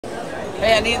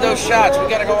Hey, I need those shots. We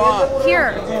gotta go on.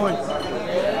 Here.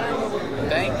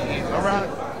 Thank you. All right.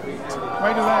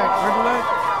 Right to leg. Right to leg.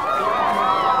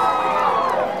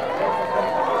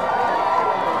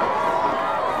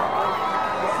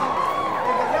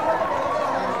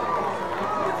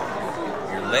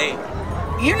 You're late.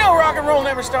 You know rock and roll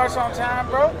never starts on time,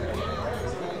 bro.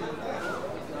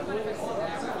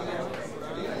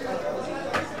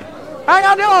 How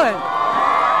y'all doing?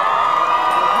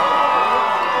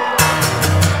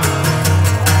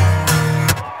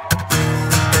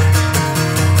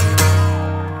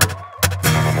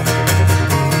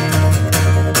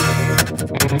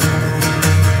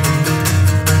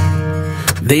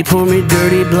 They pour me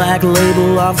dirty black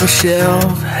label off the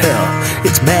shelf. Hell,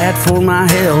 it's bad for my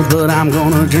health, but I'm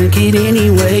gonna drink it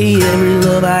anyway. Every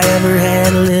love I ever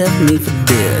had left me for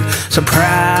dead.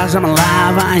 Surprise, I'm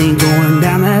alive, I ain't going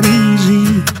down that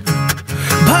easy.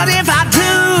 But if I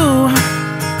do,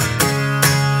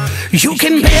 you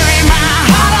can bury my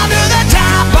heart under the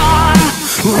top bar.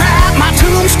 Wrap my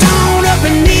tombstone up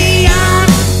in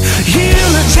neon.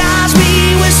 Eulogize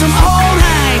me with some old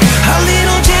Hank, a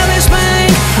little jealous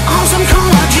spank on some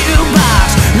corner jukebox.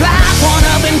 Light one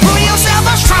up and pour yourself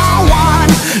a strong one.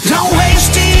 Don't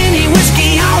waste any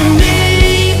whiskey on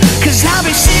me, 'cause I'll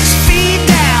be 6 feet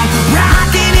down,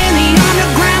 rocking in the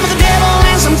underground with the devil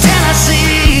and some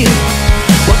Tennessee.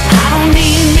 Well, I don't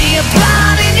need me a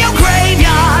plot in your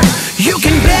graveyard. You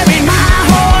can bury my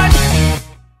heart.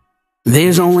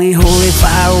 There's only holy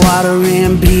fire, water,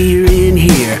 and beer in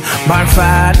here. Bar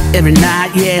fight every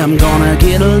night, yeah, I'm gonna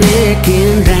get a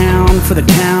licking down for the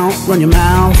count. Run your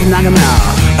mouth and knock 'em out.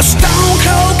 A stone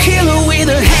cold killer with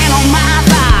a hand on my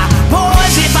thigh.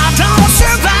 Boys, if I don't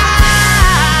survive,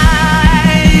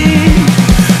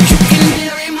 you can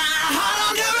bury my heart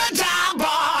under a dive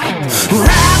bar.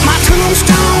 Wrap my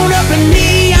tombstone up in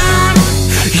neon.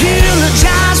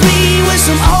 Eulogize me with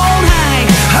some old Hank,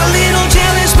 a little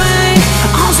jealous man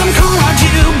on some corner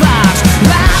jukebox.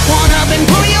 Light one up and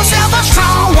pour yourself a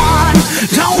strong one.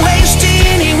 Don't waste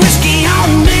any whiskey on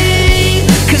me,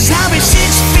 'cause I'll be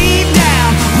 6 feet down,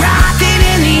 rocking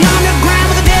in the underground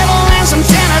with the devil and some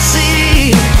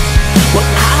Tennessee. Well,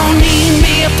 I don't need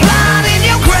me a plot in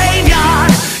your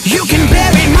graveyard. You can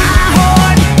bury my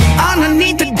heart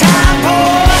underneath the dive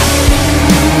board.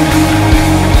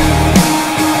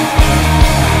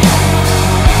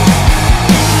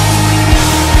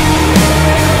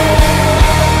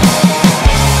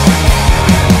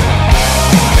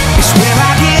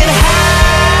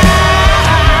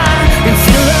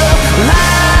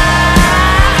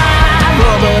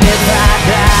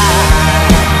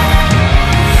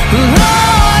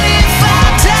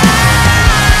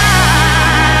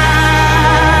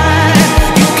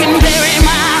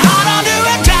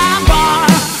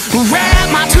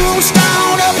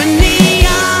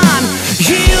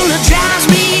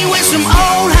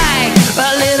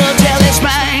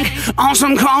 On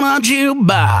some corner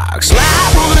jukebox,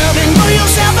 light one up and pour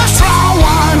yourself a strong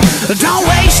one. Don't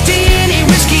waste it.